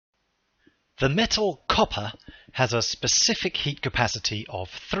The metal copper has a specific heat capacity of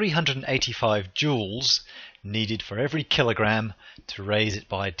 385 joules needed for every kilogram to raise it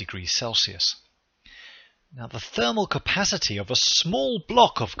by degrees Celsius. Now, the thermal capacity of a small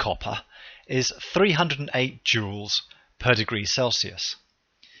block of copper is 308 joules per degree Celsius.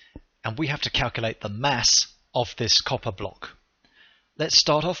 And we have to calculate the mass of this copper block. Let's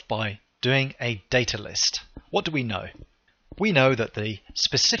start off by doing a data list. What do we know? We know that the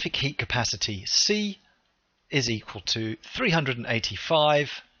specific heat capacity C is equal to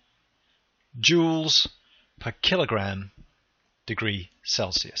 385 joules per kilogram degree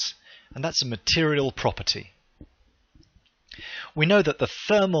Celsius. And that's a material property. We know that the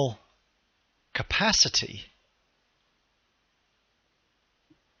thermal capacity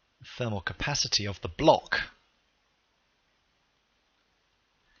of the block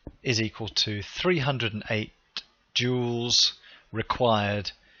is equal to 308 joules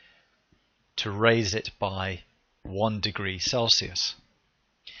required to raise it by 1 degree Celsius.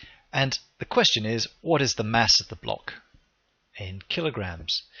 And the question is, what is the mass of the block in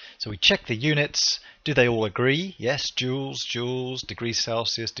kilograms? So we check the units. Do they all agree? Yes, joules, joules, degrees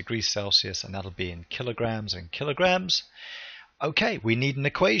Celsius, and that'll be in kilograms and kilograms. Okay, we need an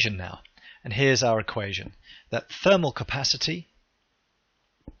equation now. And here's our equation. That thermal capacity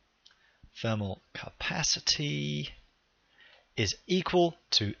is equal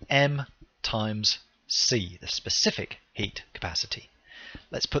to M times C, the specific heat capacity.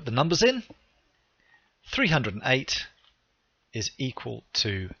 Let's put the numbers in. 308 is equal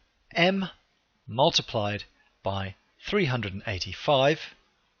to M multiplied by 385.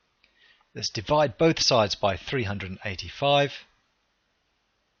 Let's divide both sides by 385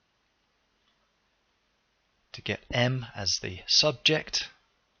 to get M as the subject.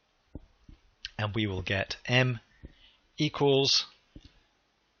 And we will get M equals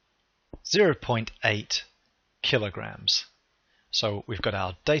 0.8 kilograms. So we've got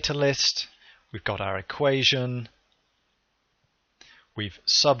our data list, we've got our equation, we've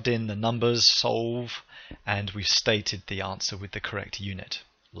subbed in the numbers, solve, and we've stated the answer with the correct unit,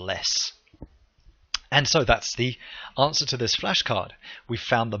 less. And so that's the answer to this flashcard. We've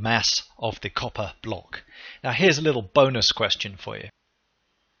found the mass of the copper block. Now here's a little bonus question for you.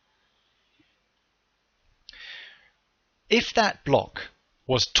 If that block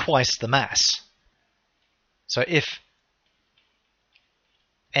was twice the mass, so if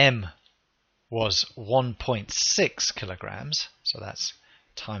M was 1.6 kilograms, so that's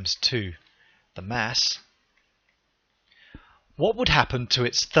times 2 the mass, what would happen to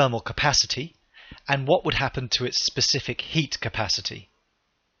its thermal capacity and what would happen to its specific heat capacity?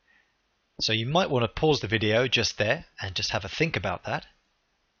 So you might want to pause the video just there and just have a think about that.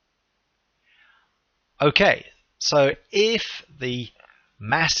 Okay, so if the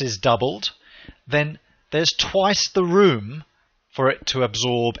mass is doubled, then there's twice the room for it to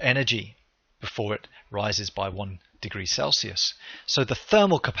absorb energy before it rises by 1 degree Celsius. So the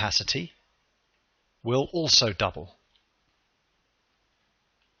thermal capacity will also double.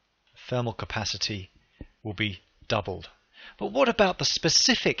 Thermal capacity will be doubled. But what about the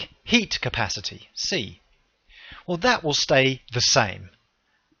specific heat capacity, C? Well, that will stay the same.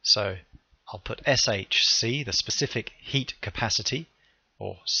 So I'll put SHC, the specific heat capacity,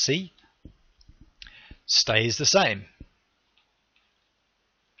 or C, stays the same.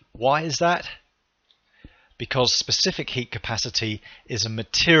 Why is that? Because specific heat capacity is a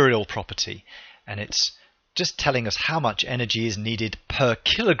material property, and it's just telling us how much energy is needed per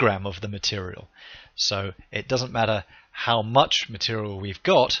kilogram of the material. So it doesn't matter how much material we've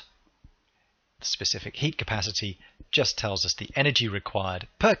got, the specific heat capacity just tells us the energy required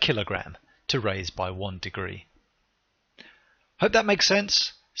per kilogram to raise by 1 degree. Hope that makes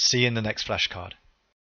sense. See you in the next flashcard.